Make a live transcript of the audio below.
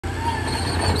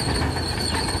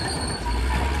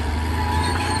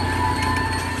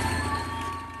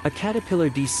A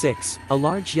Caterpillar D6, a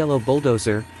large yellow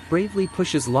bulldozer, bravely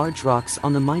pushes large rocks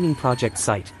on the mining project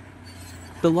site.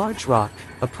 The large rock,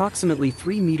 approximately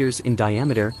 3 meters in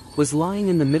diameter, was lying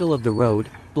in the middle of the road,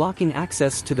 blocking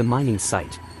access to the mining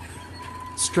site.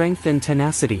 Strength and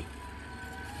tenacity.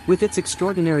 With its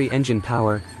extraordinary engine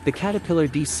power, the Caterpillar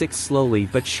D6 slowly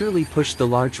but surely pushed the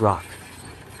large rock.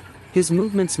 His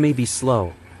movements may be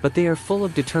slow, but they are full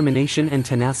of determination and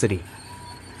tenacity.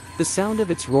 The sound of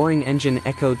its roaring engine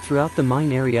echoed throughout the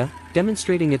mine area,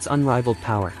 demonstrating its unrivaled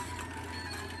power.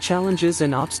 Challenges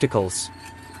and obstacles.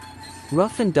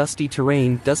 Rough and dusty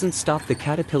terrain doesn't stop the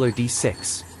Caterpillar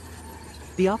D6.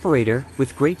 The operator,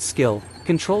 with great skill,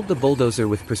 controlled the bulldozer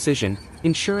with precision,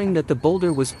 ensuring that the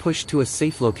boulder was pushed to a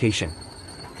safe location.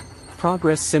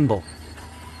 Progress symbol.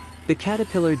 The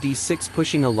Caterpillar D6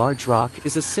 pushing a large rock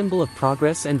is a symbol of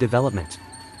progress and development.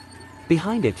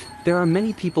 Behind it, there are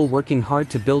many people working hard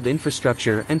to build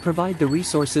infrastructure and provide the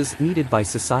resources needed by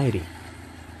society.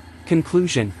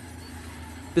 Conclusion.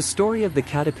 The story of the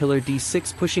Caterpillar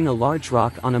D6 pushing a large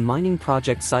rock on a mining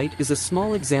project site is a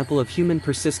small example of human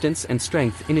persistence and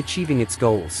strength in achieving its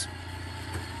goals.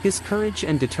 His courage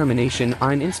and determination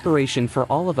are an inspiration for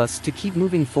all of us to keep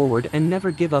moving forward and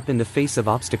never give up in the face of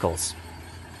obstacles.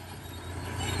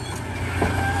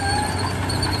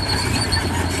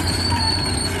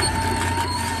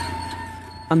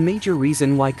 A major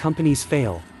reason why companies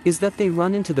fail is that they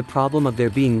run into the problem of there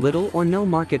being little or no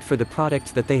market for the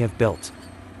product that they have built.